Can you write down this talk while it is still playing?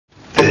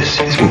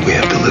This is what we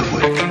have to live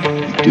with.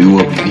 We do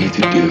what we need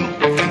to do,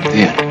 and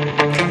then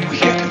we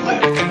get to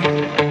live.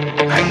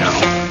 I know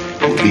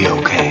we'll be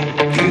okay,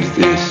 because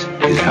this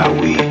is how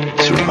we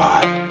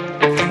survive.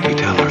 We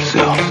tell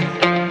ourselves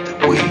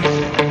that we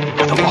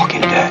are the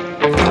walking dead.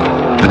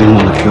 I didn't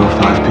want to kill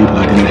 5 people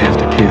I didn't have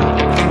to kill.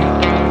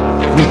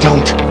 We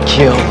don't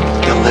kill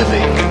the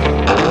living.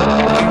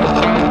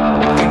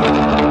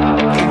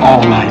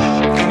 All life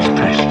is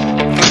precious.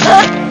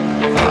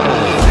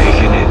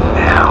 Taking it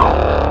now.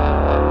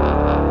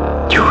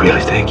 You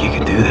really think you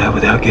can do that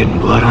without getting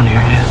blood on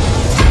your hands?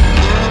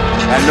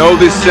 I know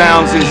this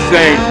sounds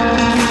insane.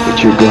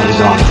 Put your guns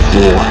on the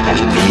floor and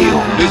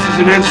kneel. This is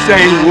an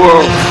insane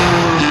world.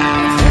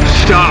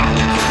 Stop.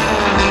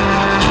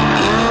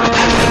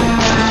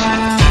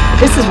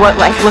 This is what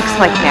life looks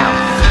like now.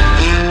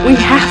 We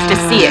have to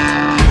see it.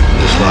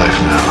 This life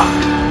now.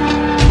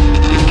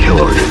 You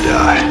kill or you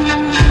die.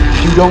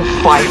 You don't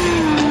fight,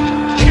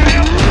 you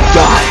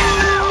die.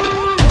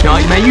 No,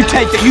 man, you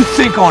take that, you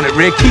think on it,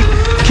 Rick.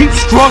 Keep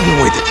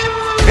struggling with it.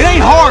 It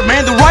ain't hard,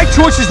 man. The right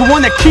choice is the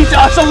one that keeps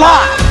us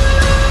alive.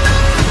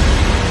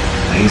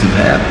 Things have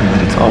happened,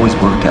 but it's always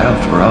worked out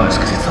for us,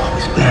 because it's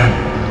always been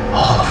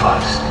all of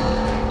us.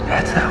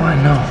 That's how I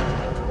know.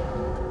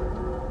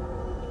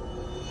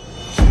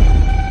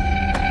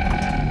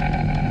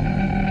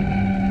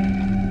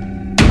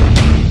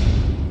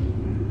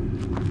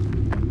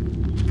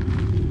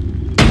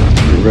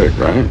 You're Rick,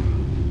 right?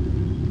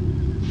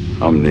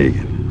 I'm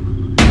Negan.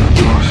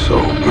 You are so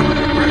gonna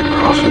regret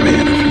crossing me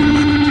in a few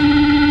minutes.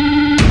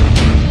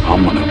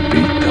 I'm gonna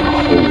beat the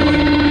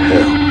holy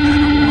hell out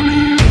of one of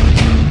you.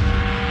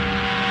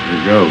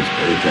 Here goes,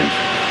 pay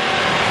attention.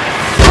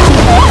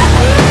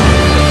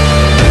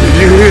 Did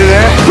you hear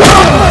that?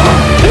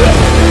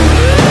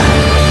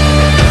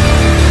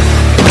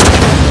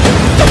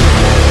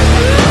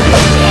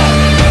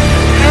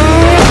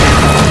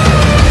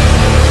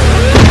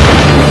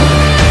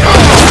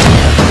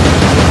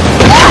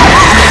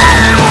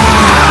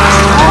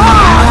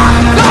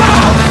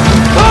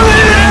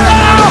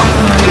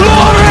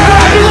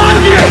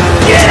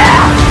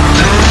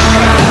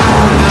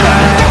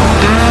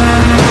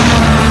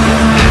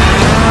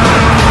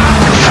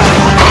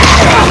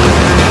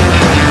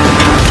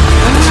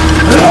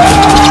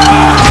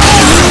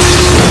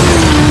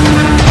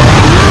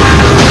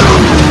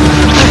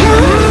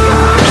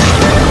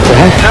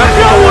 Now, if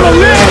you don't want to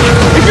live,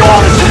 if you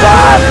want to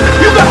survive,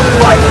 you gotta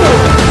fight for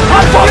it.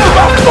 I'm talking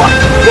about fight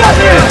right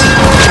here.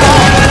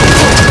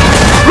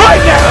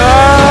 Right now.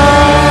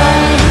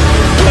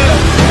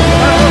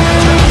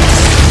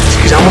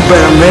 Cause I'm a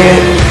better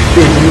man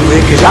than you,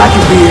 Rick. Cause I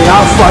can be it,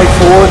 I'll fight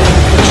for it.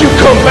 But you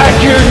come back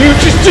here and you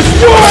just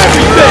destroy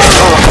everything.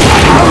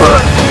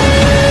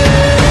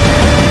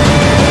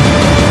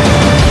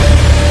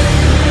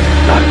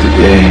 Not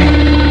today.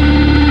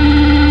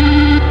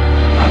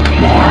 Not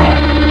tomorrow.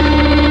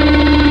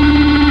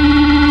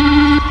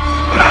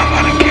 But I'm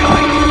gonna kill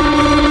you.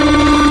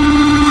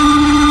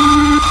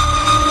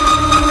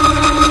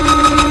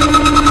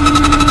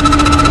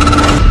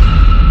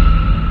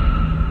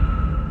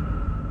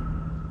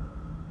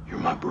 You're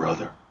my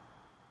brother.